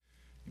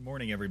Good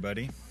morning,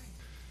 everybody.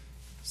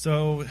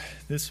 So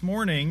this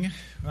morning,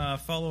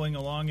 following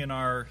along in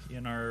our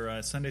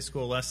Sunday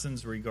school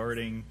lessons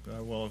regarding,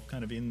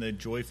 kind of in the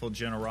joyful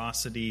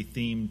generosity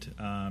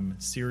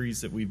themed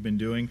series that we've been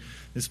doing,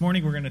 this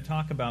morning we're going to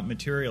talk about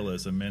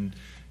materialism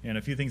and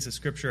a few things that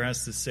Scripture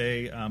has to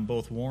say,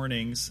 both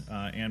warnings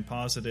and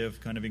positive,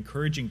 kind of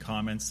encouraging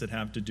comments that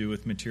have to do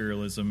with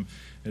materialism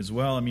as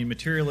well. I mean,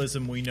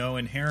 materialism we know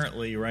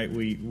inherently, right?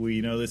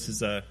 We know this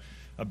is a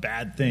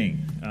bad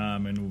thing,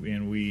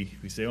 and we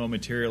say, oh,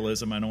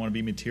 materialism, I don't want to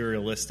be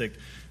materialistic,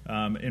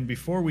 and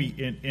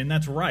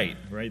that's right,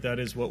 that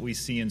is what we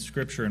see in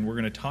Scripture, and we're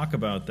going to talk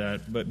about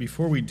that. But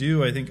before we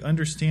do, I think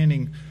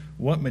understanding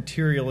what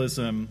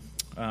materialism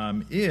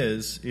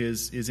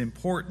is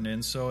important.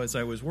 And so as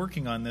I was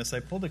working on this,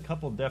 I pulled a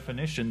couple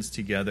definitions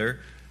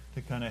together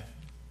to kind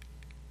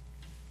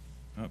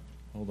of,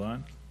 hold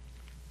on,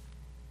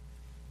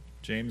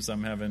 James,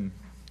 I'm having,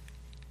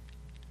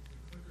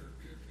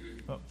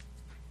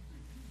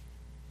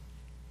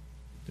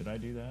 did I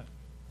do that?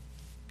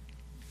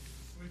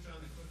 Switch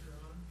on the clicker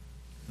on?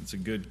 That's a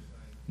good...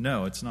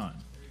 No, it's not.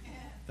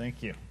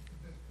 Thank you.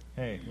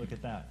 Hey, look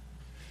at that.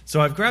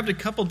 So I've grabbed a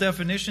couple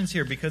definitions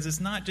here because it's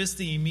not just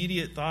the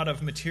immediate thought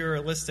of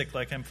materialistic,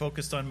 like I'm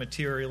focused on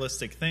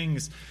materialistic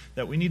things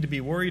that we need to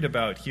be worried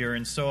about here.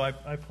 And so I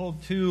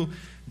pulled two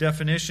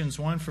definitions,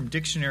 one from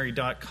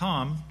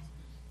dictionary.com.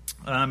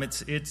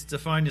 It's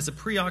defined as a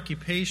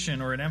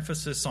preoccupation or an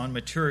emphasis on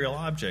material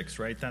objects,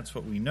 right? That's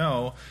what we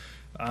know.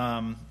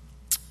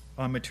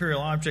 On material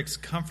objects,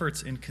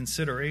 comforts, and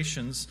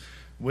considerations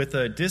with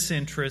a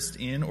disinterest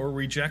in or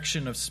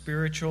rejection of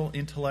spiritual,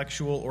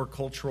 intellectual, or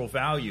cultural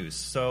values.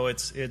 So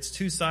it's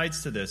two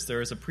sides to this. There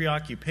is a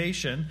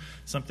preoccupation,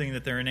 something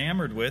that they're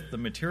enamored with, the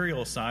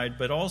material side,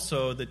 but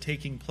also the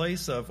taking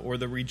place of or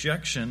the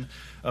rejection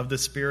of the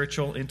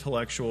spiritual,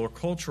 intellectual, or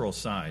cultural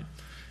side.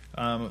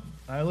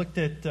 I looked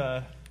at,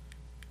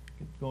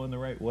 going the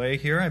right way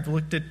here, I've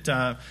looked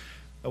at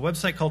a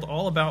website called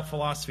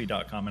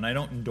allaboutphilosophy.com, and I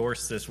don't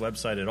endorse this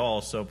website at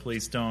all, so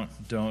please don't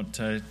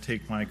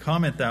take my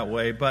comment that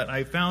way, but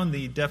I found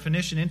the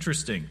definition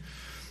interesting.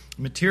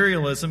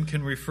 Materialism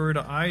can refer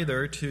to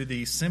either to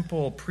the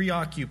simple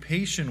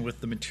preoccupation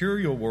with the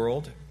material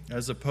world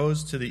as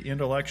opposed to the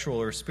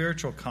intellectual or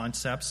spiritual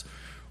concepts,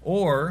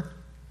 or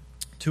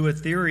to a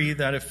theory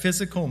that a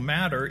physical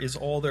matter is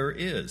all there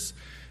is.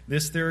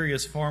 This theory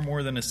is far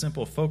more than a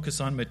simple focus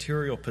on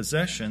material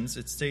possessions.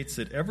 It states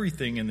that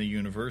everything in the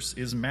universe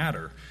is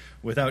matter,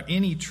 without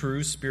any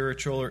true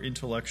spiritual or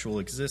intellectual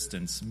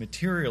existence.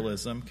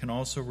 Materialism can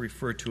also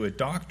refer to a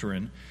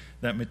doctrine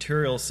that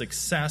material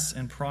success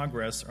and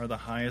progress are the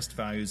highest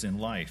values in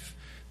life.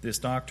 This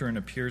doctrine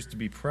appears to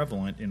be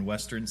prevalent in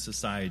Western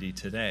society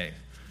today.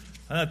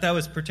 I thought that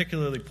was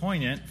particularly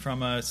poignant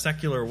from a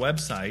secular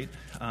website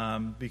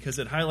because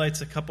it highlights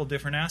a couple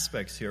different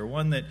aspects here.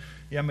 One, that,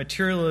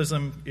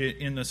 materialism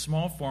in the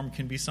small form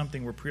can be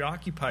something we're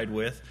preoccupied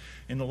with.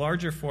 In the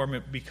larger form,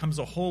 it becomes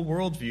a whole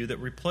worldview that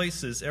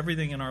replaces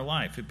everything in our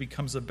life. It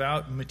becomes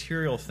about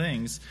material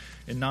things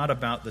and not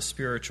about the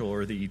spiritual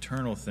or the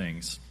eternal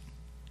things.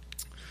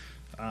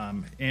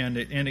 And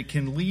it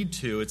can lead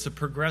to, it's a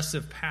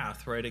progressive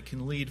path, right? It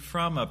can lead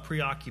from a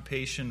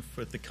preoccupation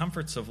with the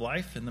comforts of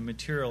life and the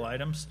material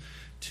items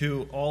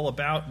to all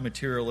about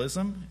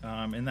materialism.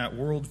 And that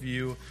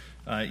worldview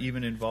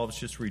even involves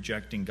just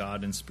rejecting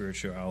God and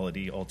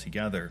spirituality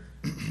altogether.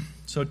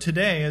 So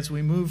today, as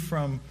we move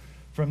from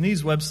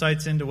these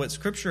websites into what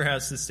Scripture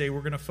has to say, we're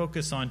going to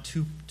focus on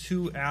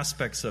two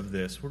aspects of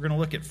this. We're going to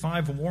look at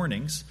 5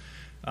 warnings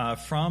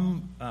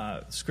from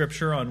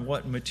Scripture on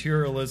what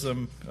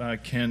materialism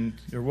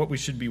or what we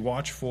should be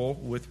watchful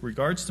with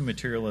regards to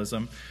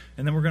materialism,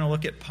 and then we're going to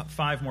look at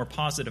 5 more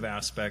positive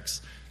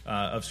aspects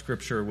of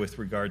Scripture with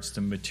regards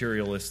to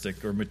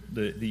materialistic or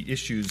the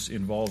issues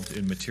involved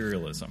in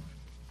materialism.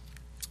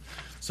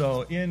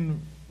 So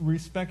in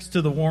respects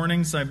to the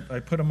warnings, I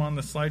put them on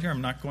the slide here.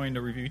 I'm not going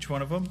to review each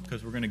one of them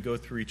because we're going to go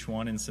through each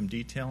one in some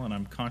detail, and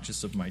I'm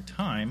conscious of my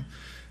time.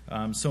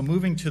 So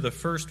moving to the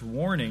first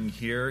warning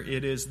here,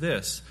 it is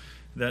this,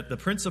 that the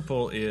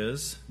principle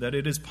is that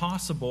it is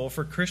possible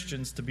for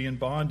Christians to be in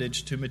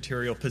bondage to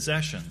material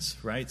possessions,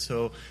 right?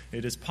 So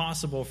it is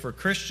possible for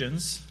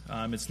Christians,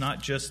 it's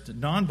not just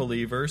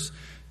non-believers,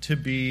 to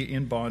be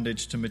in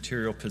bondage to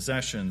material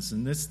possessions.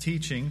 And this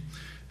teaching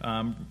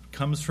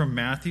comes from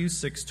Matthew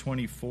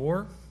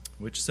 6:24,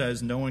 which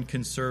says, "No one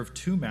can serve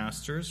 2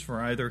 masters, for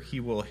either he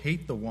will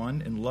hate the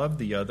one and love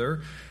the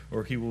other,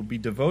 or he will be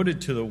devoted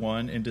to the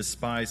one and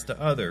despise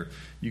the other.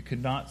 You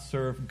cannot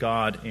serve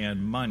God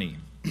and money."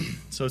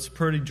 So it's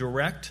pretty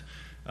direct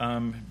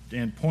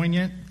and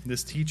poignant.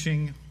 This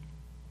teaching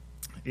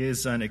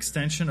is an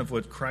extension of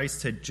what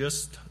Christ had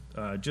just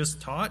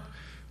taught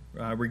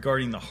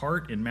regarding the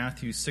heart in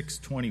Matthew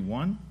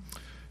 6:21.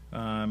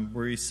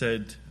 where he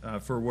said,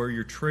 for where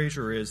your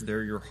treasure is,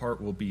 there your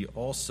heart will be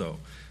also.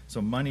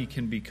 So money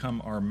can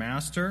become our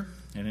master,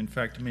 and in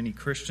fact, many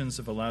Christians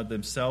have allowed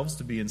themselves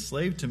to be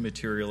enslaved to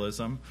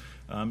materialism,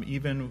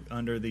 even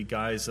under the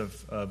guise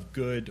of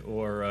good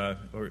or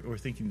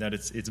thinking that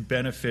it's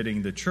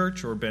benefiting the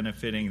church or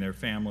benefiting their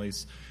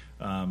families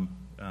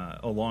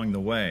along the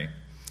way.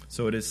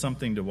 So it is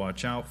something to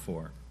watch out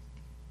for.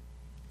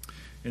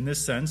 In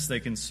this sense,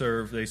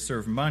 they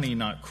serve money,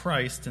 not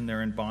Christ, and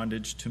they're in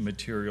bondage to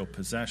material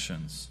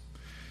possessions.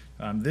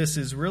 This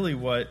is really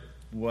what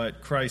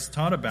Christ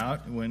taught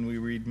about when we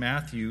read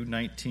Matthew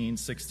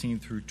 19:16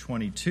 through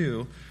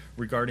 22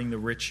 regarding the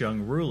rich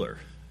young ruler.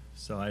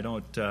 So I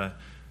don't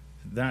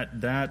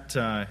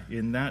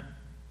in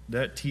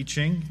that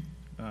teaching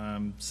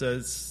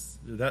says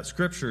that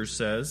scripture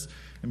says,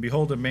 and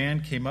behold, a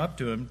man came up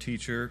to him,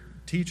 teacher,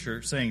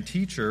 saying,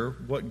 Teacher,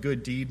 what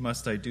good deed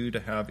must I do to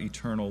have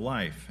eternal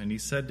life? And he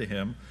said to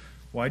him,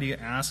 Why do you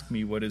ask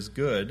me what is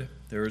good?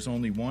 There is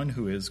only one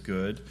who is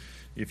good.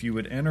 If you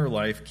would enter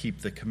life, keep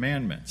the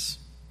commandments.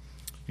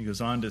 He goes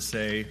on to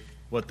say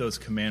what those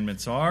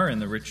commandments are, and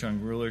the rich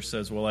young ruler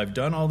says, Well, I've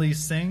done all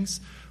these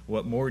things.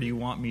 What more do you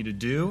want me to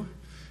do?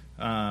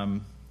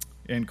 And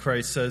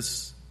Christ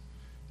says,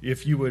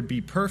 If you would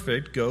be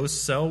perfect, go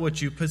sell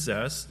what you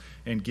possess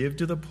and give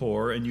to the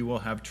poor, and you will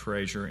have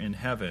treasure in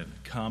heaven.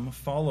 Come,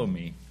 follow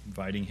me,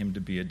 inviting him to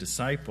be a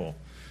disciple.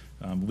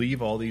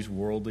 Leave all these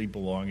worldly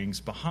belongings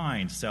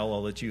behind. Sell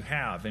all that you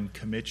have and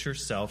commit your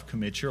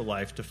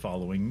life to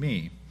following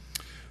me.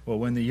 Well,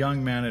 when the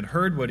young man had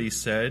heard what he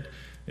said,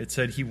 it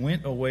said he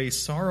went away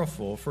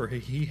sorrowful, for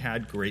he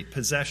had great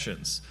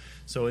possessions.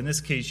 So in this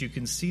case, you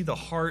can see the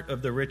heart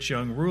of the rich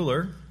young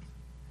ruler.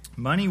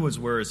 Money was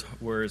where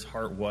his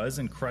heart was,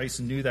 and Christ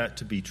knew that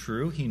to be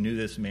true. He knew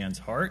this man's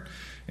heart,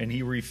 and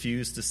he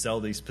refused to sell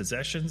these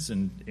possessions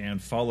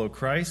and follow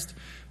Christ.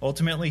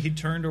 Ultimately, he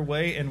turned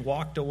away and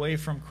walked away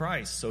from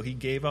Christ. So he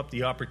gave up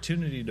the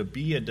opportunity to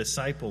be a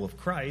disciple of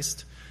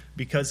Christ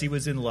because he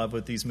was in love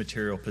with these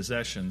material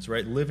possessions,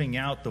 right? Living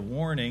out the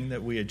warning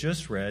that we had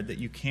just read that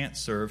you can't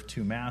serve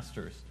two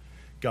masters,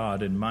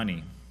 God and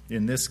money.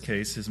 In this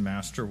case, his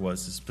master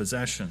was his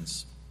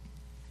possessions.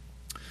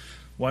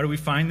 Why do we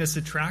find this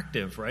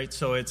attractive, right?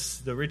 So it's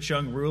the rich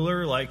young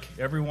ruler, like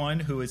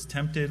everyone who is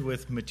tempted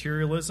with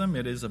materialism.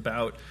 It is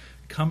about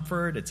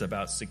comfort, it's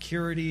about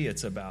security,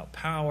 it's about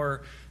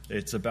power,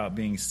 it's about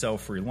being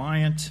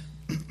self-reliant.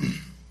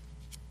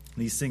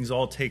 These things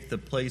all take the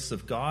place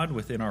of God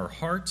within our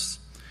hearts.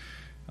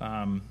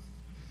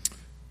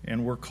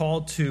 And we're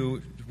called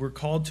to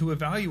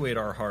evaluate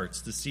our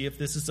hearts to see if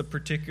this is a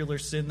particular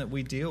sin that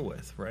we deal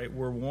with, right?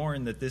 We're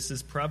warned that this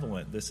is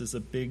prevalent. This is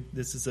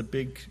a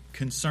big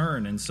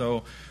concern, and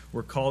so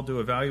we're called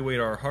to evaluate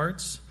our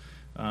hearts.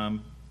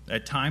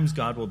 At times,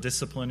 God will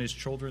discipline his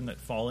children that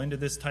fall into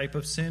this type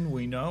of sin,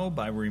 we know,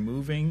 by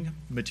removing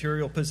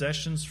material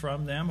possessions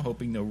from them,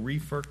 causing them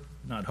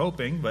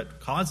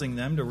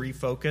to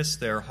refocus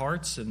their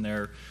hearts and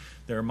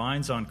their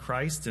minds on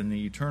Christ and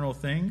the eternal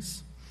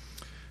things.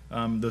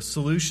 The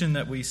solution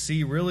that we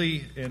see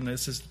really, and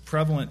this is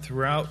prevalent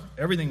throughout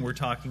everything we're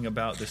talking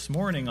about this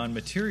morning on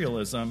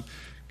materialism,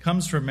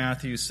 comes from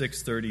Matthew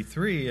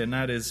 6:33, and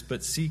that is,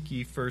 But seek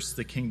ye first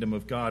the kingdom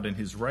of God and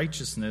his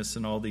righteousness,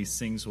 and all these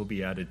things will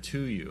be added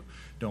to you.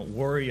 Don't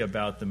worry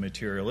about the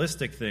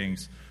materialistic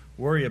things.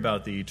 Worry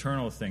about the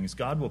eternal things.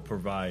 God will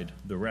provide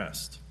the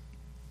rest.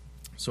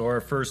 So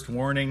our first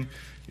warning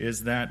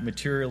is that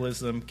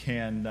materialism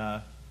can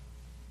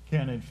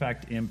in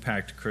fact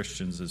impact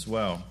Christians as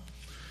well.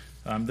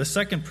 The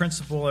second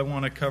principle I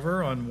want to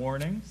cover on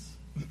warnings,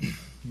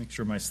 make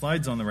sure my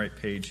slide's on the right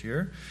page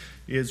here,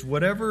 is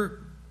wherever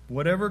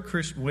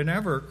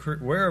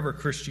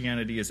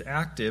Christianity is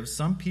active,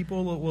 some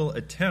people will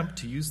attempt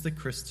to use the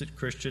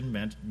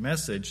Christian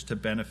message to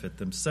benefit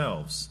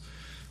themselves.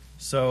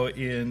 So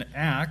in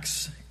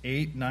Acts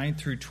 8:9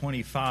 through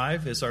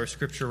 25 is our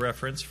scripture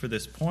reference for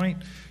this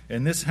point,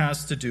 and this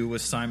has to do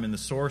with Simon the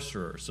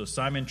sorcerer. So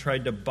Simon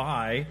tried to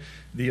buy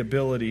the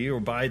ability or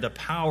buy the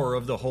power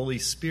of the Holy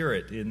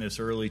Spirit in this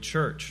early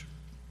church.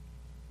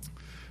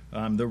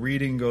 The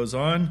reading goes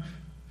on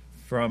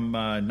from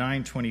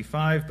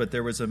 9:25, But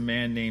there was a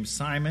man named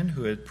Simon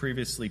who had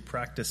previously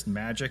practiced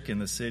magic in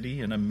the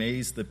city and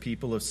amazed the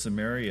people of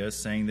Samaria,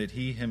 saying that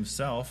he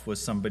himself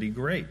was somebody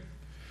great.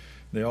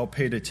 They all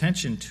paid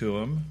attention to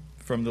him,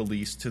 from the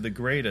least to the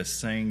greatest,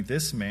 saying,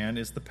 This man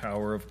is the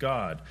power of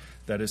God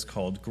that is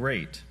called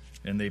great.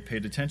 And they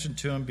paid attention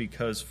to him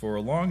because for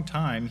a long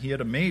time he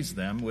had amazed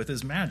them with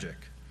his magic.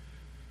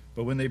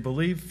 But when they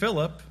believed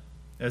Philip,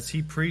 as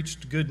he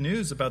preached good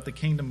news about the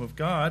kingdom of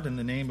God in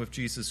the name of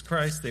Jesus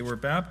Christ, they were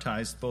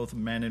baptized, both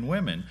men and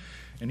women.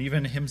 And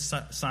even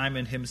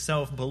Simon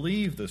himself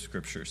believed, the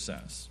scripture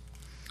says.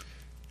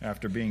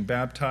 After being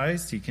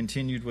baptized, he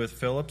continued with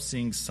Philip,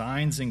 seeing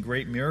signs and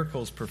great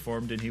miracles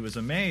performed, and he was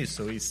amazed.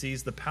 So he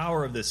sees the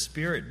power of the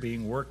Spirit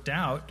being worked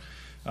out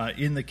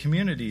in the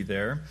community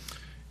there.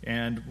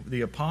 And the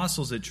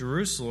apostles at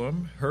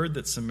Jerusalem heard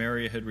that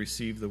Samaria had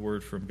received the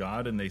word from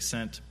God, and they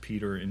sent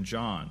Peter and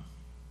John.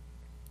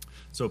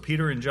 So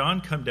Peter and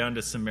John come down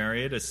to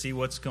Samaria to see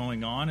what's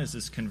going on as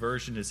this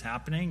conversion is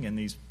happening and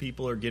these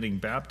people are getting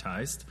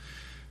baptized.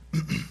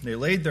 They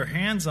laid their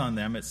hands on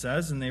them, it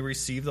says, and they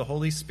received the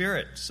Holy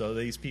Spirit. So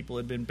these people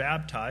had been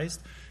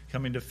baptized,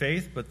 coming to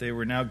faith, but they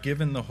were now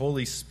given the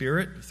Holy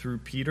Spirit through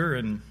Peter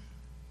and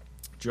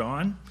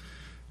John.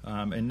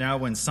 And now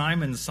when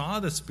Simon saw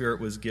the Spirit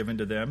was given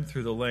to them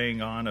through the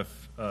laying on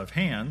of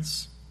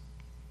hands,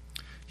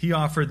 he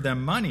offered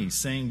them money,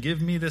 saying,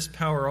 "Give me this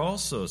power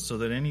also, so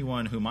that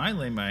anyone whom I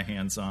lay my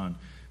hands on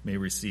may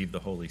receive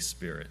the Holy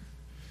Spirit."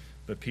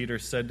 But Peter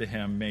said to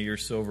him, "May your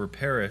silver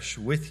perish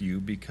with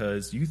you,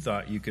 because you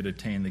thought you could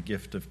attain the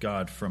gift of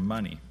God from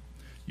money.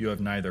 You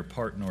have neither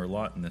part nor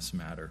lot in this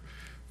matter,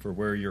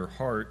 for your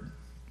heart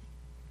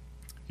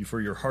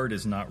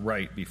is not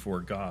right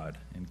before God,"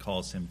 and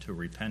calls him to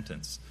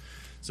repentance.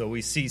 So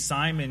we see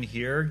Simon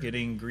here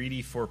getting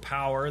greedy for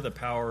power, the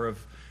power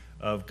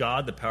of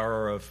God, the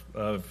power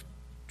of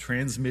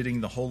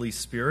transmitting the Holy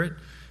Spirit.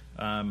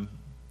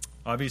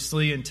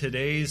 Obviously, in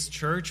today's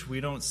church,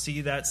 we don't see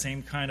that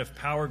same kind of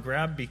power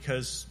grab,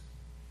 because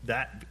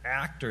that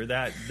act or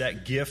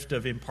that gift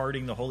of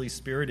imparting the Holy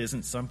Spirit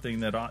isn't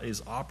something that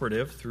is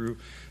operative through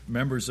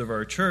members of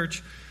our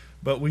church.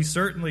 But we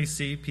certainly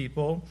see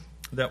people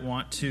that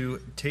want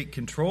to take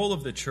control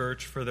of the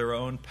church for their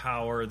own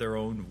power, their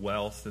own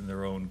wealth, and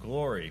their own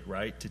glory,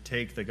 right? To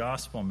take the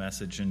gospel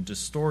message and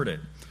distort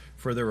it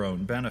for their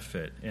own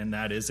benefit. And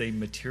that is a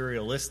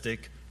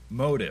materialistic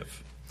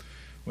motive.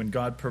 When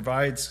God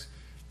provides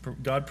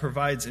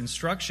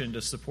instruction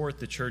to support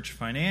the church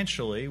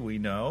financially, we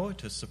know,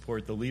 to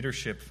support the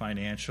leadership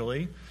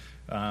financially,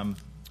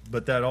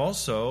 but that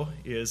also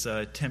is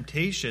a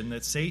temptation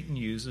that Satan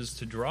uses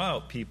to draw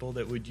out people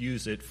that would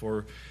use it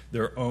for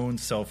their own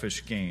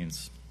selfish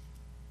gains.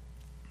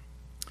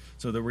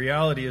 So the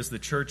reality is the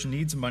church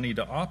needs money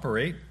to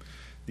operate.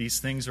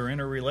 These things are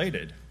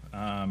interrelated.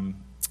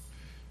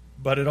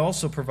 But it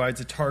also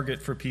provides a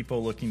target for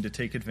people looking to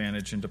take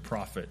advantage and to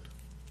profit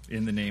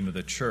in the name of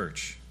the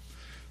church.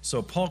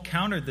 So Paul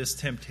countered this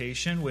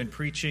temptation when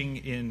preaching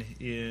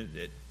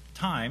at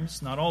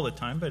times, not all the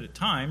time, but at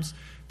times,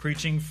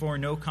 preaching for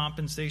no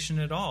compensation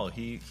at all.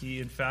 He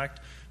in fact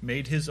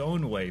made his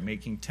own way,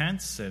 making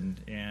tents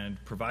and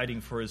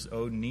providing for his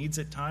own needs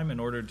at time in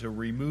order to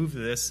remove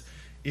this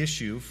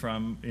issue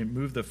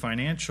remove the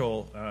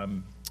financial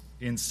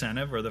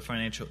incentive or the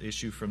financial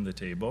issue from the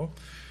table.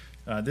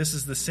 This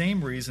is the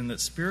same reason that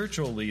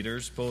spiritual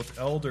leaders, both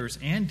elders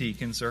and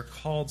deacons, are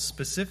called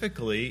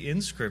specifically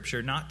in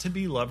Scripture not to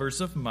be lovers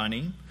of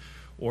money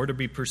or to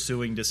be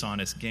pursuing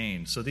dishonest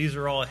gain. So these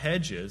are all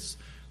hedges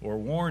or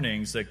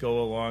warnings that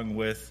go along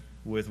with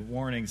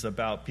warnings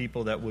about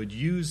people that would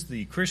use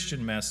the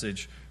Christian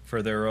message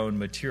for their own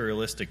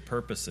materialistic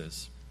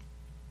purposes.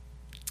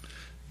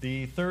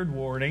 The third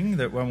warning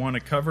that I want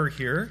to cover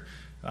here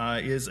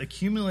is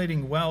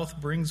accumulating wealth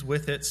brings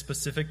with it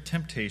specific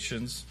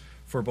temptations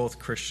for both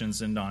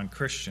Christians and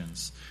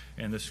non-Christians.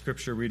 And the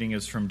scripture reading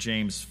is from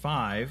James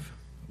 5,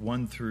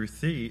 1 through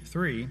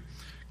 3.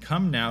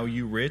 "Come now,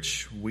 you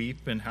rich,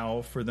 weep and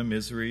howl for the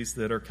miseries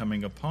that are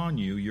coming upon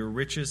you. Your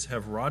riches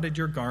have rotted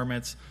your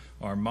garments,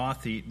 are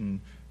moth-eaten.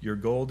 Your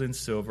gold and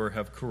silver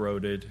have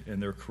corroded, and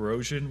their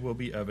corrosion will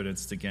be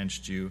evidenced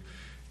against you,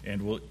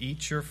 and will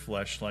eat your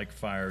flesh like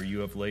fire. You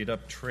have laid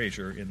up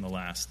treasure in the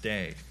last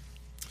day."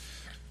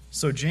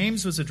 So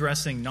James was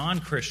addressing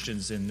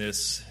non-Christians in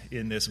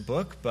this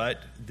book,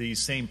 but these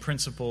same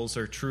principles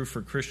are true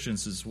for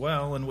Christians as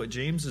well. And what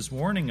James is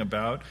warning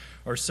about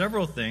are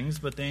several things,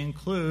 but they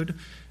include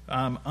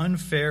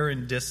unfair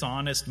and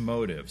dishonest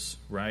motives,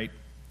 right?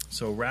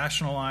 So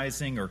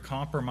rationalizing or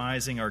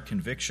compromising our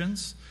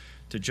convictions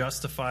to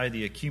justify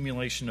the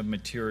accumulation of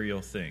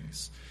material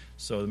things.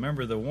 So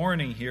remember, the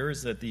warning here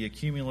is that the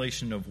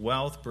accumulation of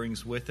wealth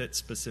brings with it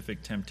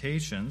specific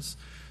temptations.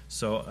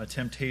 So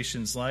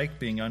temptations like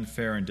being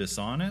unfair and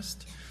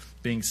dishonest,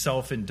 being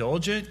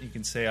self-indulgent. You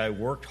can say, "I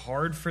worked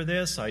hard for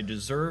this, I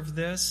deserve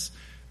this.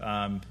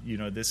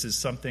 This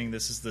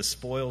is the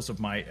spoils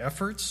of my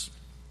efforts."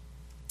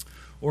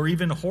 Or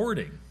even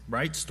hoarding,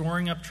 right?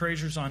 Storing up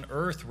treasures on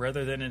earth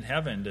rather than in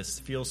heaven, to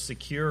feel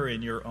secure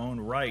in your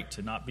own right,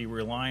 to not be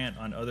reliant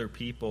on other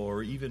people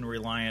or even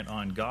reliant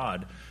on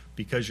God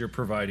because you're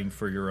providing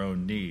for your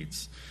own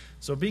needs.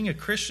 So being a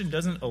Christian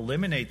doesn't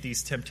eliminate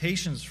these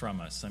temptations from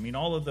us. I mean,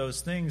 all of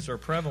those things are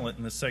prevalent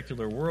in the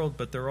secular world,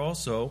 but they're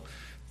also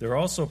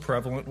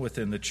prevalent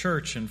within the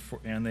church,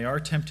 and they are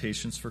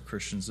temptations for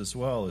Christians as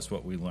well, is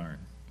what we learn.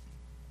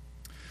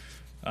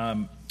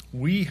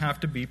 We have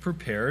to be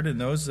prepared,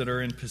 and those that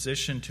are in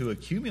position to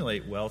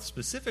accumulate wealth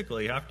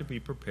specifically have to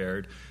be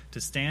prepared to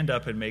stand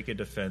up and make a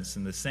defense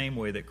in the same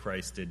way that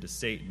Christ did to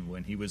Satan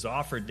when he was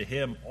offered to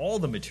him all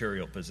the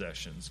material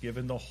possessions,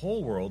 given the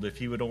whole world if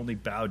he would only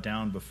bow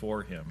down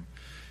before him.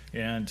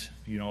 And,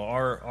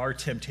 our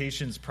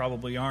temptations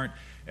probably aren't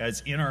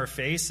as in our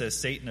face as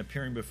Satan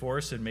appearing before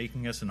us and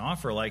making us an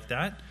offer like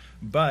that,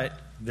 but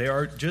they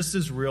are just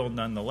as real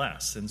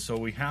nonetheless. And so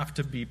we have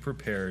to be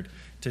prepared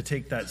to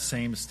take that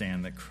same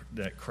stand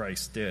that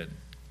Christ did.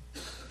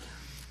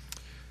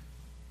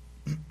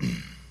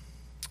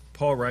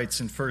 Paul writes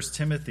in 1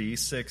 Timothy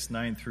 6,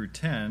 9 through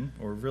 10,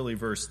 or really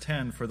verse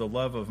 10, "For the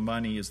love of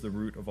money is the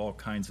root of all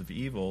kinds of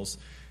evils.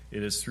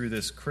 It is through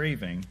this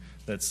craving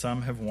that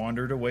some have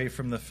wandered away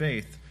from the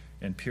faith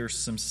and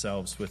pierced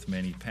themselves with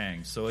many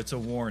pangs." So it's a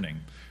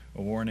warning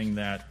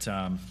that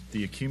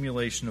the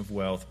accumulation of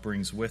wealth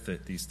brings with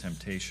it these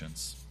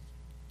temptations.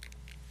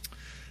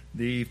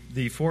 The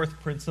fourth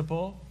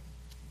principle...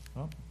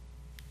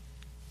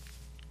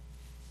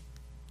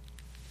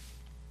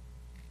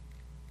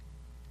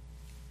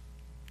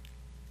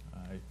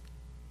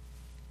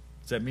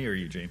 Is that me or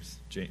you, James?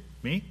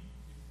 Me?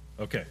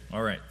 Okay,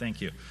 all right, thank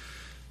you.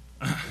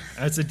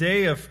 As the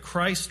day of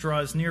Christ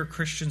draws near,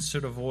 Christians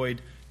should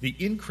avoid the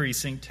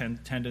increasing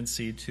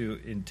tendency to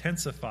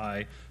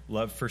intensify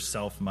love for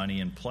self, money,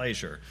 and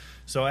pleasure.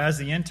 So as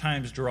the end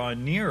times draw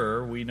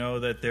nearer, we know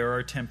that there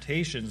are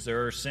temptations,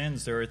 there are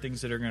sins, there are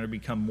things that are going to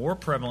become more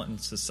prevalent in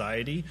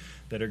society,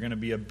 that are going to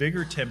be a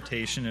bigger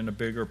temptation and a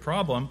bigger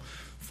problem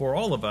for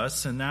all of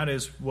us, and that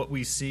is what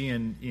we see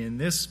in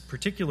this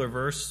particular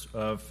verse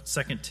of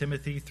 2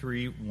 Timothy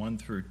 3, 1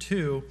 through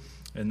 2,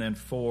 and then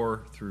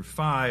 4 through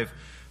 5.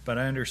 But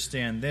I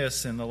understand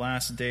this: in the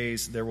last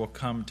days there will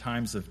come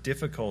times of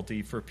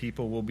difficulty, for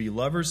people will be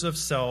lovers of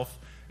self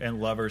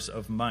and lovers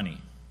of money.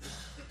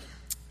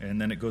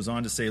 And then it goes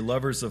on to say,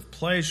 lovers of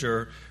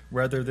pleasure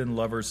rather than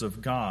lovers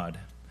of God,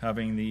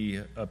 having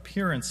the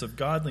appearance of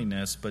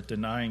godliness but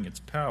denying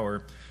its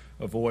power.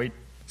 Avoid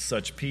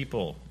such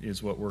people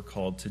is what we're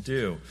called to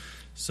do.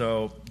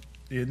 So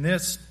in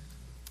this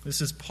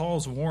is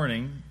Paul's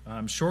warning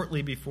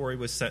shortly before he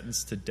was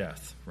sentenced to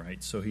death,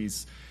 right? So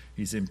he's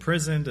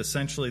imprisoned.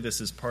 Essentially, this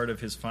is part of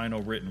his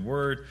final written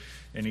word,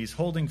 and he's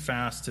holding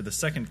fast to the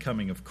second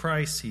coming of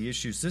Christ. He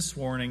issues this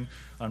warning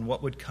on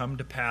what would come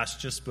to pass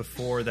just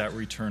before that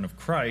return of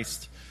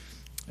Christ.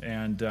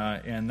 And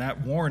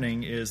that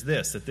warning is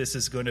this, that this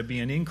is going to be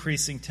an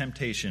increasing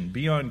temptation.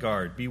 Be on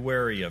guard. Be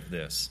wary of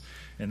this.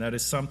 And that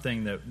is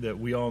something that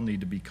we all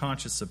need to be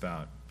conscious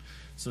about.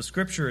 So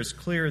Scripture is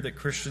clear that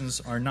Christians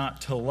are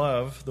not to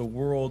love the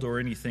world or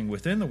anything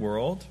within the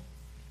world.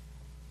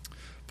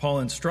 Paul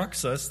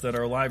instructs us that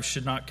our lives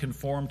should not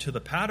conform to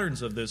the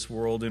patterns of this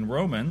world in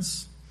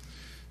Romans.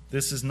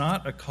 This is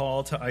not a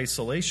call to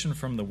isolation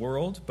from the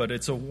world, but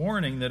it's a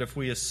warning that if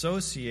we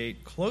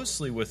associate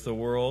closely with the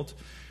world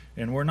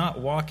and we're not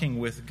walking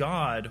with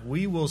God,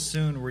 we will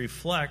soon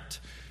reflect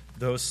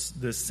the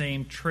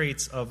same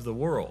traits of the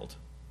world.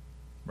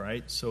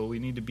 Right? So we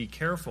need to be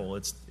careful.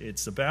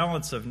 It's a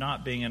balance of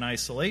not being an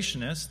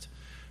isolationist,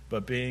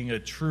 but being a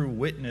true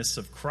witness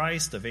of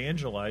Christ,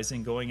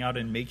 evangelizing, going out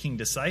and making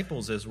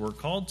disciples as we're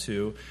called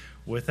to,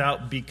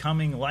 without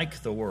becoming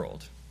like the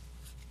world.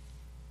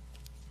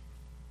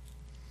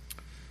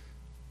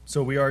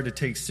 So we are to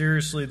take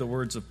seriously the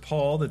words of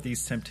Paul that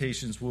these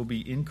temptations will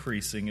be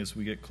increasing as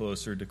we get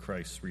closer to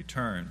Christ's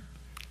return.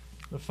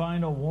 The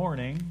final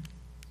warning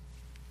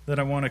that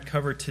I want to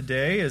cover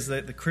today is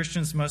that the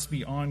Christians must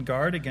be on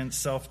guard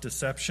against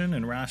self-deception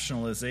and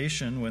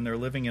rationalization when they're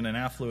living in an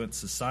affluent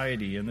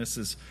society. And this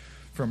is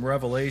from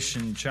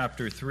Revelation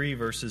chapter 3,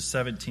 verses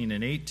 17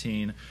 and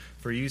 18.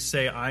 "For you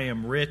say, I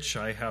am rich,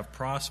 I have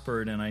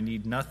prospered, and I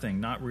need nothing,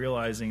 not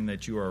realizing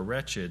that you are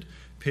wretched,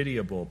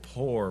 pitiable,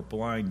 poor,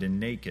 blind, and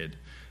naked.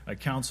 I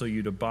counsel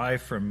you to buy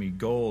from me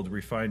gold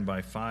refined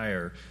by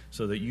fire,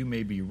 so that you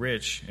may be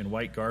rich, and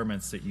white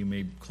garments that you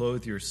may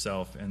clothe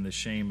yourself, and the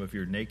shame of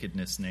your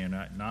nakedness may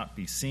not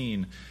be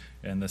seen,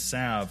 and the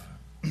salve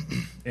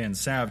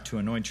to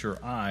anoint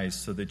your eyes,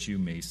 so that you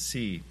may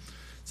see."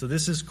 So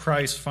this is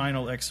Christ's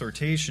final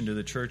exhortation to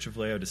the church of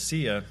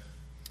Laodicea.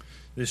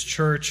 This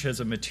church has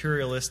a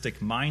materialistic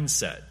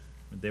mindset.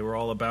 They were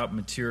all about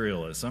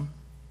materialism.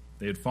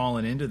 They had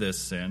fallen into this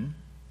sin.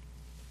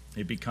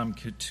 They become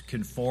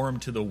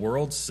conformed to the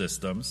world's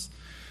systems,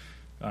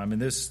 that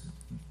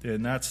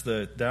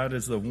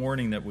is the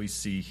warning that we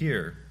see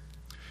here.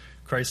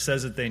 Christ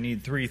says that they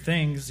need three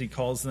things. He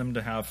calls them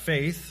to have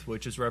faith,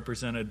 which is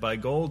represented by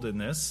gold in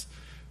this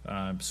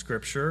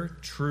Scripture,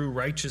 true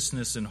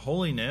righteousness and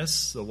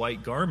holiness, the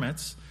white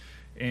garments,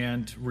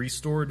 and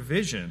restored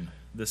vision,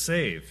 the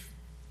save,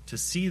 to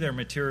see their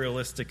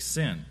materialistic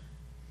sin.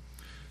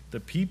 The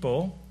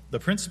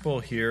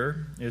principle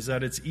here is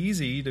that it's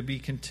easy to be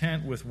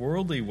content with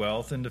worldly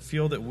wealth and to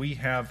feel that we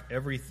have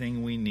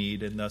everything we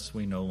need and thus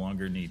we no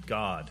longer need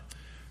God.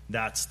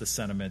 That's the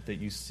sentiment that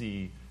you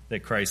see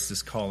that Christ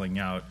is calling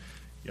out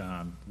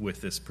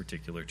with this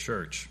particular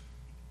church.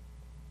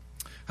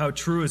 How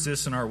true is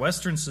this in our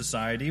Western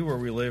society, where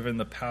we live in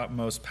the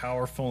most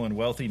powerful and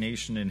wealthy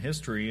nation in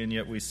history, and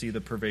yet we see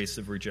the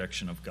pervasive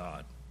rejection of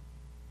God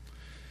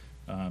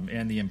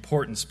and the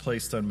importance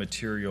placed on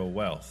material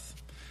wealth?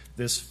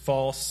 This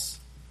false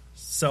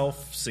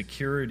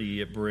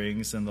self-security it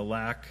brings, and the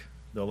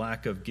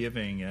lack of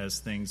giving as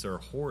things are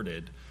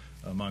hoarded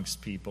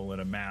amongst people and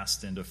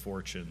amassed into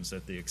fortunes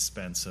at the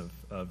expense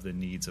of the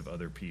needs of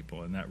other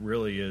people. And that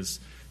really is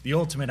the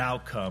ultimate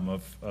outcome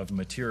of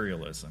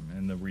materialism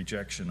and the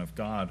rejection of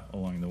God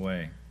along the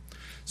way.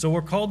 So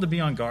we're called to be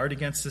on guard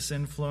against this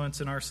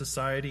influence in our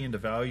society and to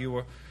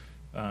value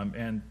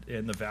and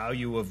the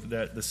value of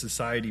that the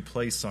society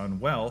places on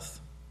wealth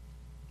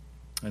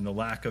and the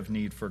lack of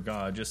need for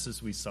God, just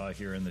as we saw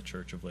here in the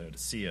Church of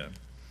Laodicea.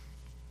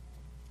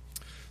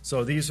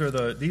 So these are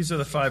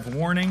the 5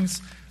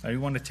 warnings. I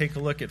want to take a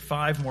look at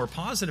 5 more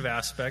positive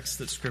aspects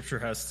that Scripture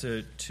has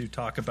to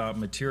talk about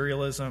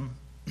materialism.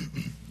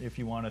 If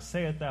you want to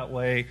say it that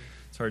way,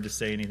 it's hard to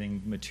say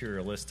anything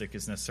materialistic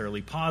is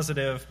necessarily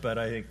positive, but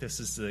I think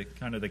this is the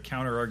kind of the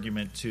counter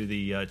argument to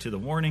the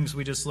warnings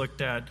we just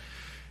looked at.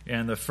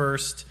 And the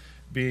first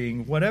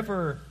being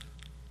whatever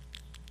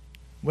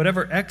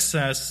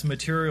excess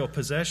material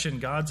possession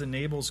God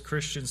enables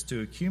Christians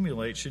to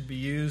accumulate should be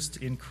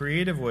used in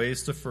creative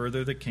ways to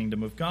further the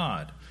kingdom of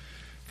God.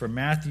 From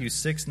Matthew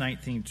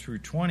 6:19 through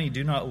 20,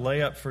 do not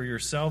lay up for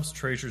yourselves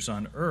treasures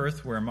on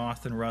earth where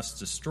moth and rust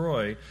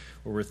destroy,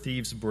 or where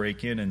thieves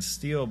break in and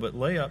steal, but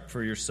lay up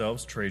for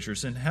yourselves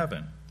treasures in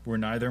heaven, where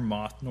neither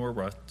moth nor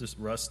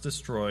rust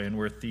destroy, and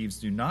where thieves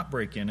do not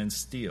break in and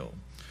steal.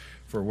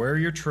 For where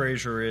your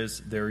treasure is,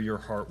 there your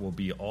heart will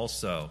be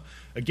also.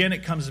 Again,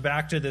 it comes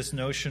back to this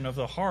notion of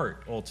the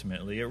heart,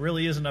 ultimately. It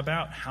really isn't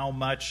about how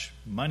much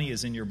money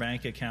is in your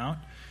bank account.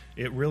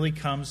 It really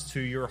comes to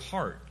your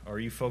heart. Are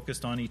you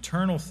focused on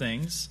eternal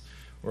things,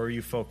 or are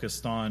you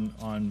focused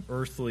on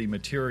earthly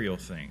material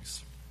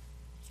things?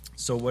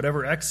 So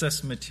whatever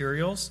excess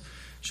materials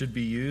should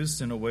be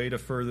used in a way to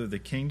further the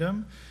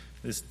kingdom.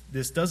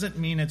 This doesn't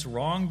mean it's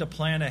wrong to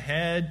plan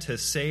ahead, to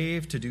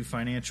save, to do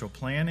financial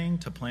planning,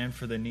 to plan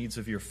for the needs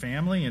of your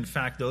family. In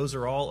fact, those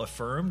are all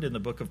affirmed in the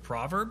book of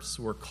Proverbs.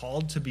 We're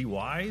called to be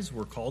wise.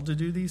 We're called to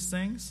do these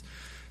things.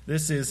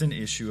 This is an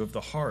issue of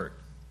the heart.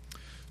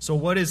 So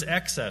what is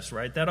excess,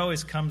 right? That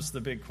always comes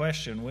the big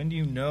question. When do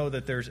you know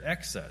that there's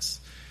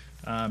excess?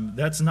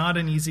 That's not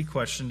an easy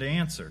question to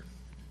answer.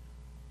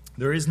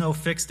 There is no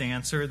fixed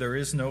answer. There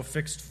is no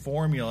fixed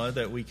formula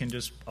that we can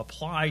just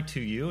apply to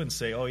you and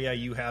say, oh yeah,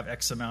 you have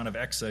X amount of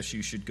excess,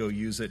 you should go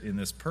use it in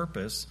this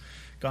purpose.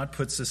 God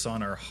puts this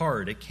on our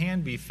heart. It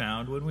can be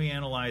found when we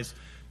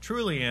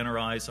truly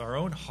analyze our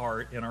own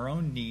heart and our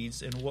own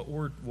needs and what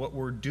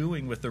we're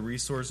doing with the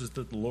resources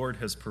that the Lord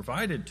has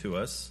provided to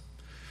us.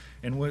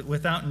 And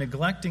without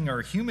neglecting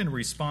our human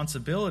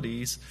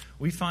responsibilities,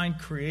 we find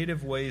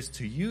creative ways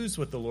to use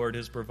what the Lord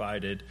has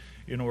provided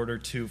in order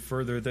to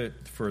further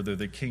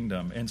the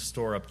kingdom and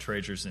store up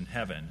treasures in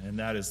heaven. And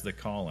that is the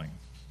calling.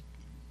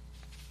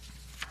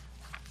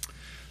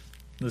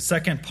 The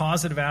second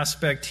positive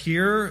aspect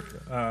here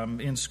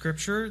in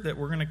Scripture that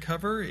we're going to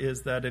cover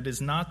is that it is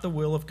not the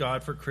will of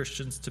God for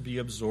Christians to be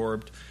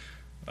absorbed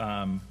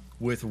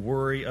with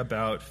worry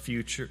about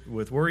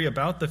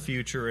the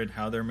future and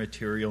how their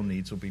material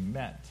needs will be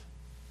met.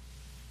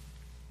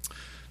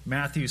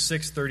 Matthew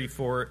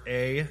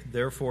 6:34a,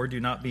 therefore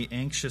do not be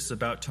anxious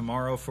about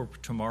tomorrow, for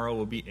tomorrow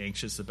will be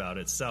anxious about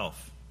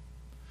itself.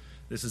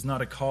 This is not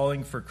a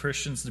calling for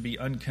Christians to be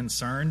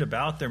unconcerned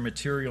about their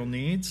material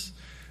needs.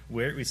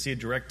 We see a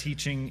direct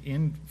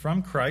teaching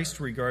from Christ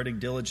regarding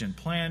diligent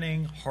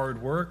planning,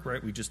 hard work,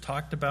 right? We just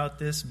talked about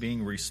this,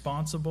 being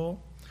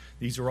responsible.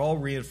 These are all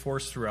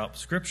reinforced throughout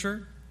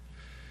Scripture.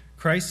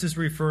 Christ is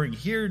referring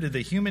here to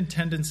the human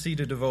tendency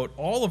to devote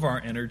all of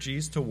our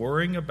energies to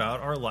worrying about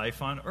our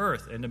life on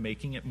earth and to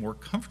making it more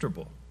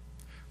comfortable,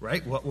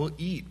 right? What we'll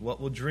eat,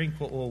 what we'll drink,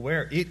 what we'll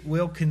wear. It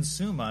will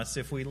consume us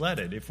if we let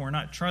it. If we're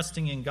not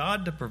trusting in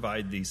God to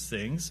provide these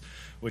things,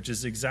 which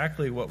is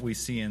exactly what we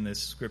see in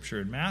this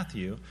Scripture in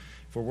Matthew,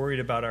 if we're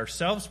worried about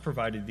ourselves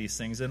providing these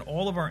things, then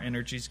all of our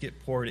energies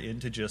get poured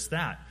into just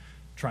that,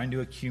 trying to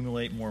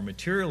accumulate more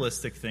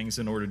materialistic things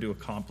in order to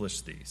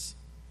accomplish these.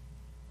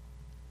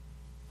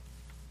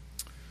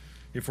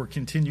 If we're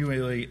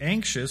continually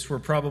anxious,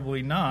 we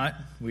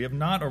have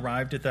not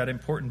arrived at that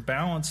important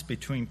balance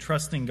between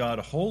trusting God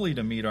wholly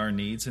to meet our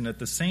needs and at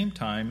the same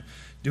time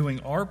doing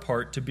our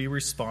part to be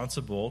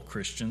responsible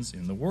Christians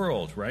in the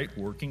world, right?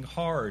 Working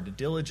hard,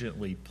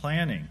 diligently,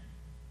 planning,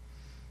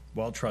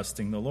 while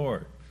trusting the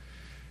Lord.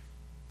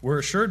 We're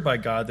assured by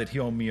God that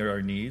He'll meet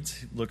our needs.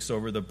 He looks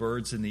over the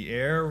birds in the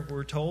air,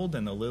 we're told,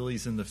 and the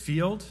lilies in the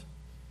field.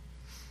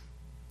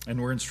 And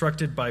we're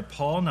instructed by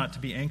Paul not to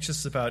be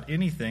anxious about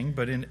anything,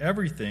 but in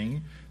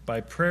everything,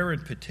 by prayer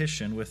and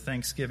petition, with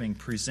thanksgiving,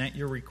 present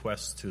your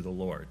requests to the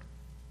Lord.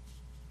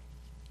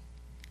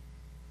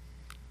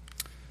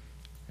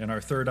 And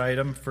our third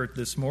item for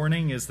this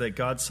morning is that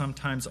God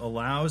sometimes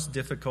allows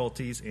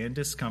difficulties and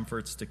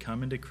discomforts to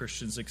come into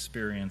Christians'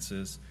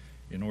 experiences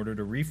in order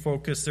to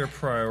refocus their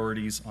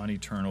priorities on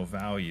eternal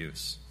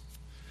values.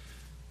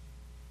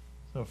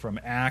 So from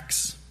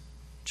Acts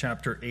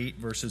chapter 8,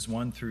 verses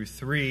 1 through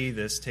 3,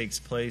 this takes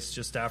place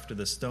just after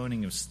the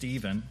stoning of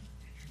Stephen.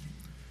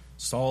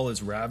 Saul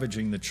is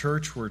ravaging the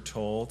church, we're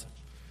told. It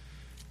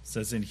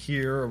says, "And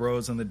here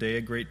arose on the day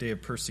a great day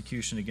of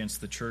persecution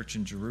against the church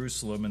in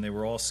Jerusalem, and they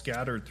were all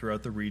scattered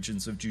throughout the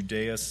regions of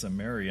Judea,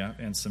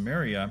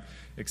 Samaria,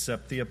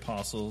 except the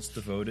apostles,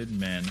 devoted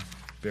men,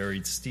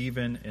 buried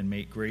Stephen and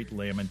made great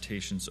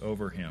lamentations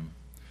over him.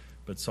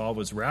 But Saul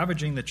was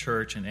ravaging the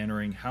church and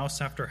entering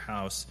house after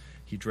house.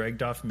 He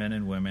dragged off men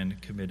and women,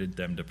 committed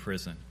them to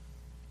prison.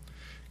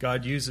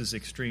 God uses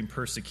extreme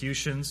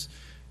persecutions.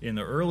 In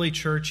the early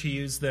church, he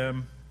used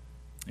them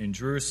in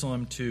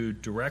Jerusalem to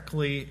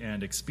directly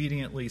and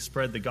expediently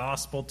spread the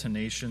gospel to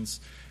nations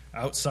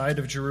outside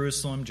of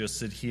Jerusalem,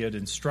 just as he had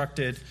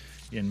instructed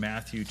in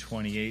Matthew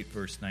 28,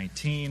 verse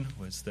 19,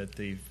 was that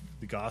the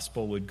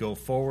gospel would go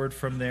forward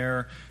from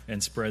there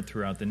and spread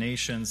throughout the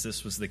nations.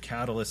 This was the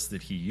catalyst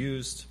that he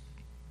used.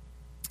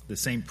 The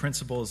same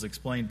principle is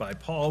explained by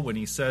Paul when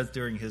he says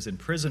during his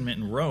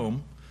imprisonment in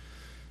Rome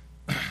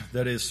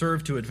that it has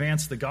served to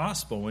advance the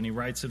gospel. When he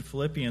writes in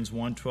Philippians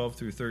 1:12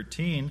 through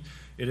 13,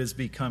 it has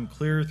become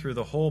clear through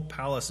the whole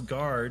palace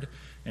guard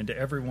and to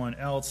everyone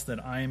else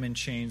that I am in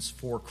chains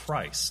for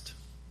Christ.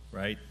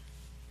 Right?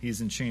 He's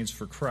in chains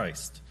for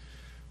Christ.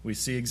 We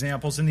see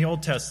examples in the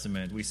Old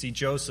Testament. We see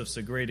Joseph's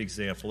a great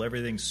example.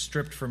 Everything's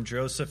stripped from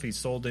Joseph. He's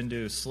sold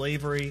into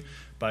slavery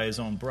by his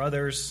own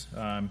brothers.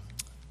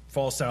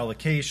 False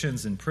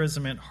allocations,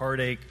 imprisonment,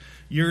 heartache,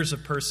 years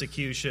of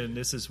persecution.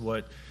 This is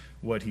what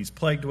he's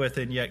plagued with,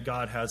 and yet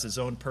God has his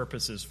own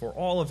purposes for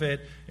all of it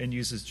and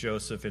uses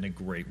Joseph in a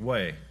great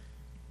way.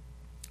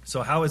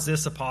 So how is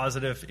this a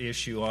positive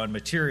issue on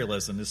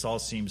materialism? This all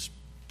seems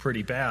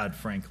pretty bad,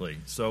 frankly.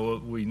 So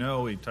we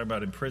talk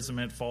about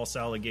imprisonment, false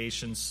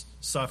allegations,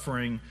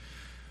 suffering.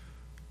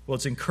 Well,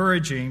 it's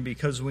encouraging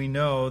because we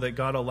know that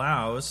God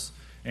allows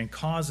and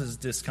causes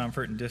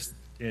discomfort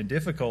and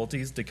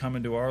difficulties to come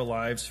into our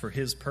lives for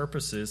his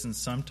purposes, and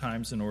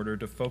sometimes in order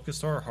to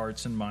focus our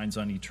hearts and minds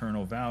on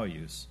eternal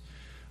values.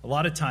 A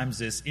lot of times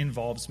this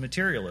involves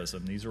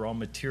materialism. These are all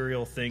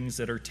material things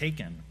that are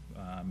taken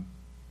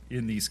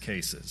in these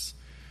cases.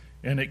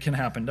 And it can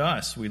happen to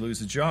us. We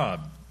lose a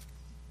job.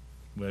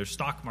 There's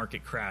stock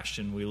market crash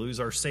and we lose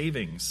our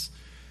savings.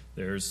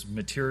 There's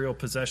material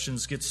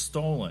possessions get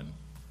stolen.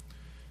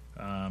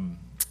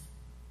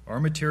 Our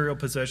material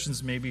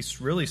possessions may be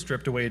really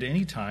stripped away at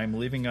any time,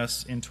 leaving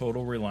us in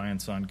total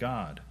reliance on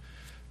God.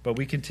 But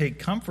we can take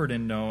comfort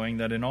in knowing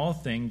that in all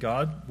things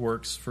God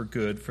works for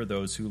good for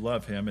those who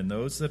love him and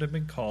those that have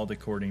been called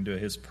according to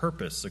his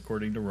purpose,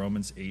 according to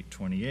Romans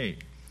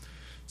 8:28.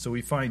 So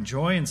we find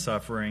joy in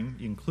suffering,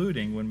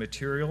 including when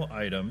material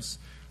items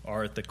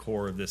are at the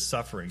core of this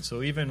suffering.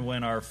 So even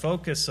when our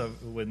focus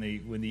when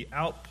the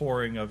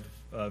outpouring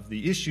of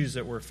the issues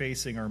that we're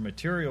facing are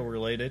material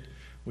related,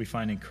 we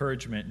find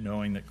encouragement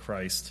knowing that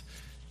Christ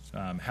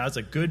has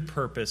a good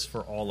purpose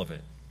for all of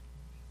it.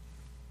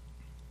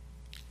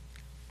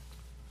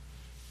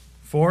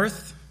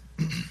 Fourth,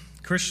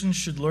 Christians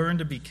should learn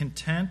to be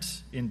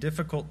content in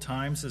difficult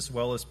times as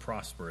well as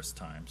prosperous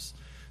times.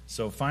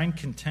 So find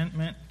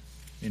contentment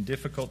in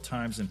difficult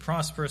times and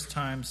prosperous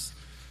times.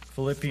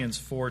 Philippians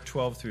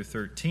 4:12 through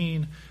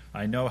 13,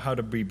 I know how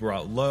to be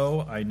brought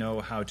low, I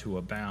know how to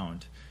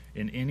abound.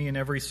 In any and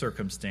every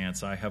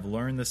circumstance, I have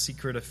learned the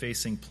secret of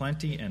facing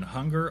plenty and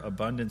hunger,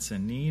 abundance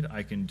and need.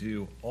 I can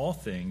do all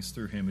things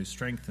through him who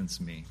strengthens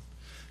me.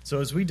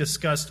 So as we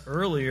discussed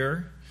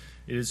earlier,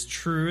 it is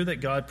true that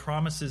God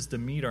promises to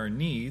meet our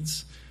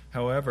needs.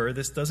 However,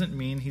 this doesn't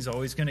mean he's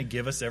always going to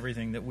give us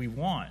everything that we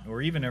want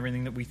or even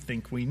everything that we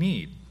think we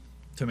need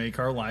to make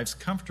our lives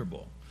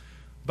comfortable.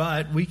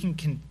 But we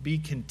can be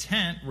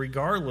content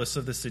regardless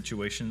of the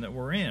situation that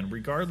we're in,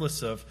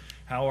 regardless of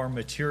how our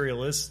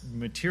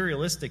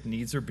materialistic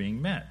needs are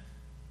being met.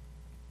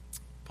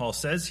 Paul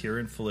says here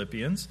in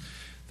Philippians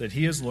that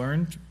he has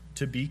learned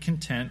to be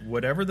content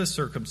whatever the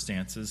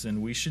circumstances,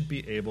 and we should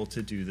be able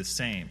to do the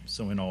same.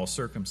 So in all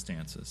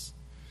circumstances.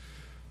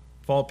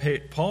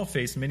 Paul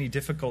faced many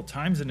difficult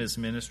times in his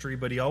ministry,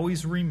 but he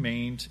always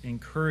remained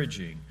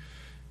encouraging.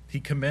 He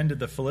commended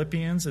the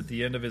Philippians at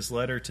the end of his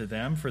letter to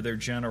them for their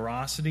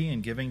generosity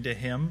in giving to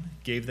him.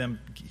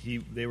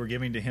 They were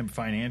giving to him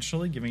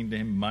financially, giving to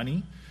him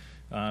money.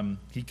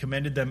 He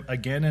commended them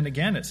again and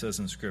again, it says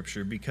in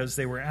Scripture, because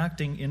they were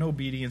acting in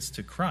obedience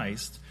to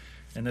Christ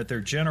and that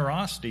their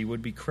generosity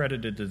would be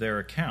credited to their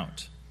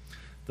account.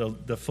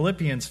 The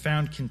Philippians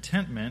found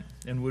contentment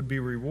and would be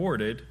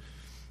rewarded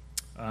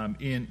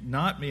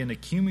not in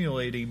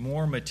accumulating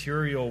more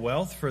material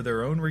wealth for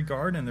their own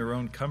regard and their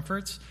own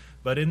comforts,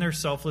 but in their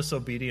selfless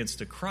obedience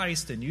to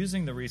Christ and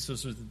using the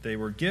resources that they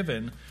were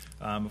given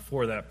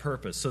for that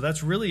purpose. So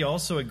that's really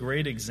also a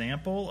great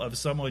example of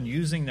someone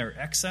using their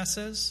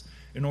excesses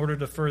in order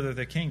to further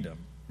the kingdom,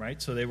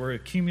 right? So they were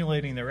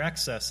accumulating their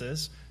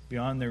excesses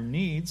beyond their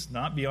needs,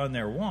 not beyond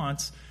their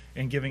wants,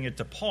 and giving it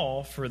to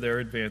Paul for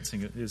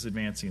his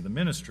advancing of the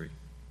ministry.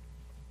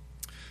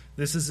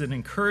 This is an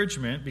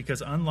encouragement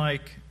because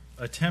unlike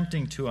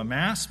attempting to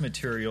amass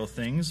material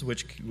things,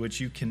 which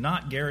you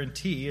cannot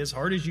guarantee, as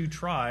hard as you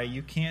try,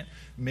 you can't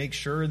make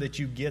sure that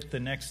you get the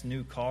next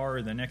new car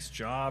or the next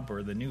job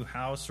or the new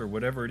house or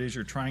whatever it is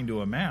you're trying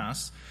to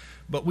amass,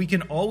 but we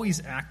can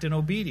always act in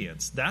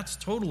obedience. That's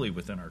totally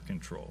within our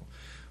control.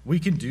 We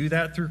can do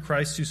that through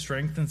Christ who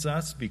strengthens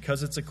us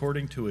because it's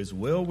according to his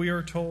will, we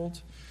are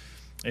told.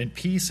 And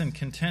peace and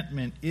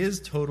contentment is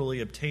totally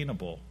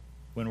obtainable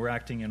when we're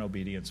acting in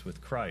obedience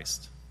with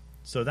Christ.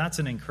 So that's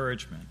an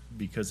encouragement,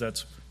 because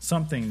that's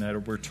something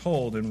that we're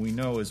told and we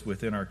know is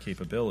within our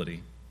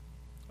capability,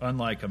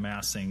 unlike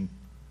amassing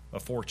a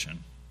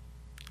fortune.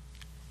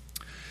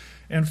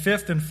 And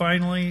fifth and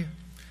finally,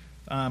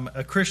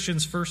 a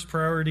Christian's first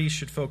priority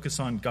should focus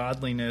on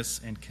godliness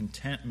and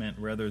contentment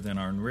rather than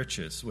on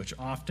riches, which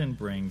often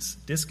brings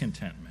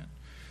discontentment.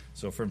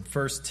 So from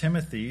 1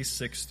 Timothy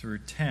 6 through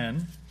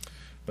 10,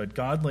 but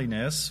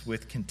godliness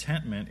with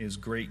contentment is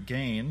great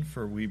gain,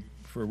 for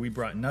we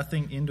brought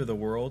nothing into the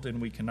world, and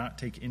we cannot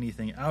take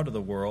anything out of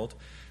the world.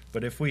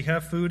 But if we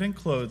have food and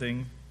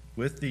clothing,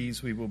 with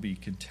these we will be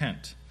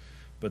content.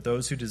 But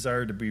those who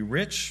desire to be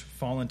rich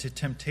fall into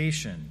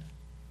temptation,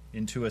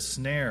 into a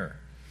snare,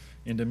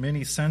 into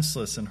many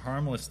senseless and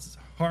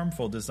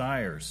harmful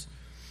desires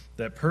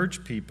that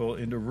purge people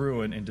into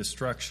ruin and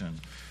destruction.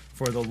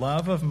 For the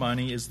love of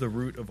money is the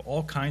root of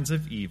all kinds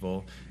of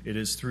evil. It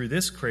is through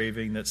this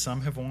craving that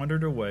some have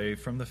wandered away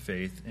from the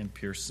faith and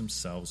pierced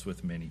themselves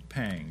with many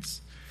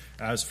pangs.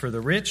 As for the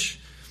rich,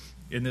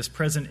 in this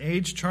present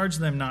age, charge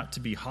them not to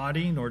be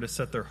haughty, nor to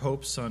set their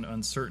hopes on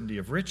uncertainty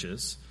of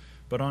riches,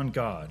 but on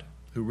God,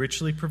 who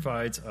richly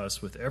provides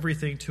us with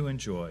everything to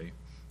enjoy.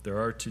 That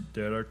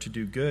are to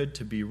do good,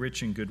 to be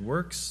rich in good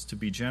works, to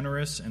be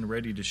generous and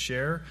ready to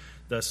share,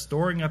 thus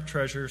storing up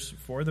treasures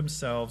for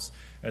themselves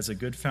as a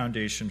good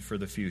foundation for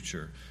the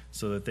future,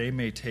 so that they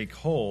may take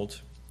hold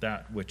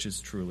that which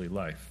is truly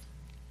life.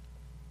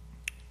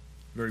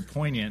 Very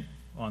poignant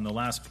on the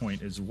last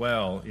point as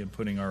well, in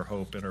putting our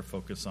hope and our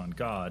focus on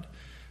God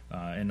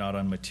and not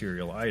on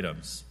material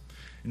items.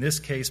 In this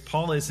case,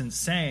 Paul isn't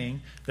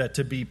saying that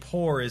to be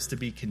poor is to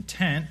be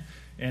content,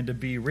 and to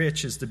be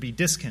rich is to be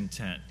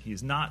discontent.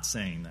 He's not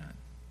saying that.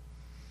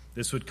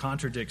 This would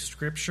contradict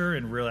Scripture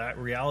and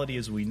reality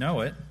as we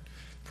know it.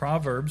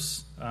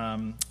 Proverbs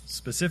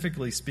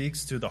specifically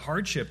speaks to the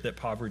hardship that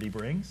poverty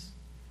brings.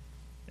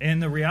 And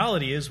the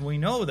reality is we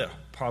know that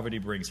poverty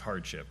brings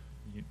hardship.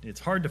 It's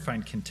hard to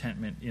find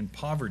contentment in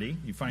poverty.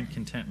 You find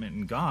contentment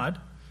in God,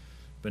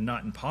 but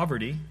not in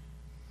poverty.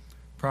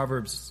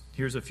 Proverbs,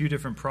 here's a few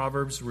different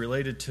proverbs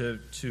related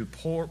to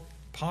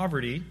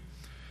poverty.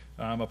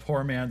 A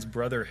poor man's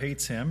brother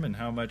hates him, and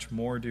how much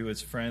more do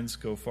his friends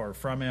go far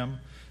from him?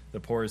 The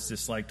poor is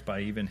disliked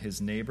by even his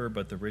neighbor,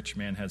 but the rich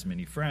man has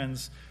many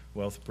friends.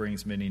 Wealth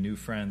brings many new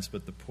friends,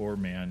 but the poor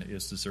man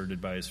is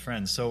deserted by his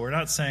friends. So we're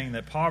not saying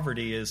that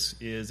poverty is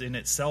in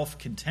itself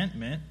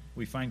contentment.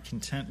 We find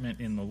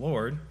contentment in the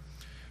Lord.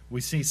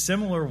 We see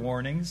similar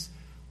warnings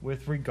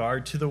with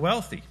regard to the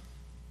wealthy.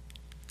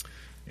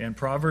 And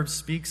Proverbs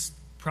speaks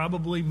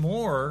probably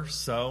more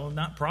so,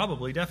 not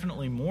probably,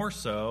 definitely more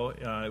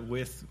so,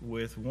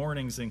 with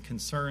warnings and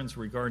concerns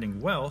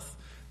regarding wealth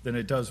than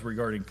it does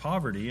regarding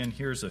poverty. And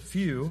here's a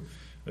few.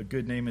 A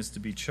good name is to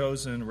be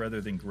chosen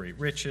rather than great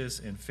riches,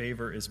 and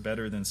favor is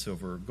better than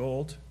silver or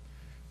gold.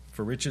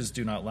 For riches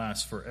do not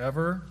last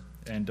forever,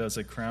 and does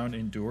a crown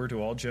endure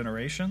to all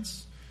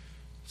generations?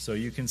 So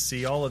you can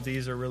see all of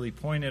these are really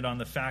pointed on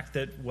the fact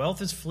that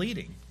wealth is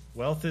fleeting.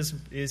 Wealth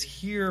is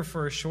here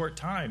for a short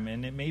time,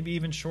 and it may be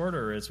even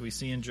shorter, as we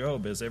see in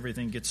Job, as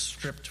everything gets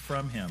stripped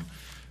from him.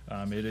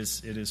 It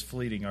is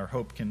fleeting. Our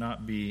hope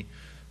cannot be,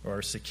 or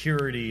our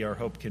security, our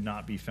hope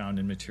cannot be found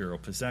in material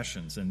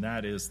possessions, and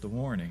that is the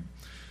warning.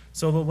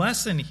 So the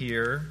lesson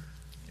here,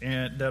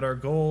 and that our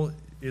goal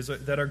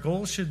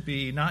should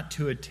be not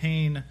to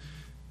attain,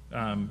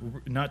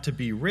 not to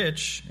be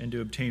rich and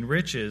to obtain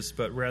riches,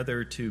 but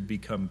rather to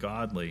become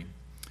godly,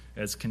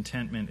 as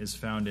contentment is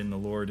found in the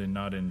Lord and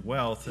not in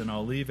wealth. And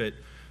I'll leave it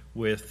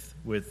with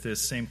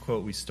this same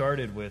quote we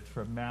started with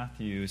from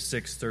Matthew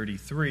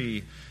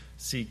 6:33,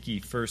 "Seek ye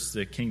first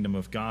the kingdom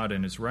of God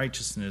and his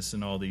righteousness,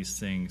 and all these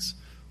things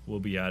will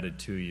be added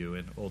to you."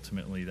 And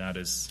ultimately that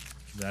is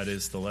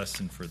the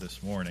lesson for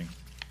this morning.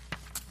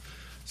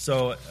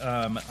 So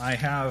I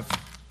have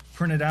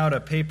printed out a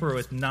paper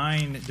with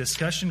 9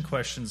 discussion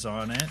questions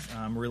on it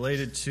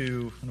related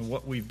to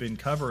what we've been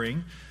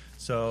covering.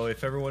 So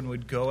if everyone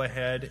would go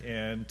ahead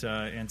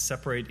and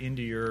separate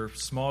into your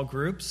small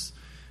groups,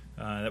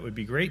 that would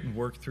be great, and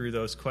work through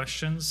those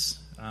questions.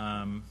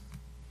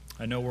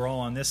 I know we're all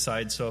on this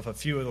side, so if a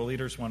few of the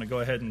leaders want to go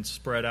ahead and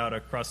spread out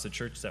across the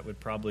church, that would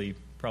probably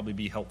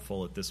be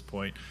helpful at this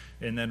point.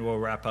 And then we'll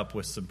wrap up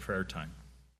with some prayer time.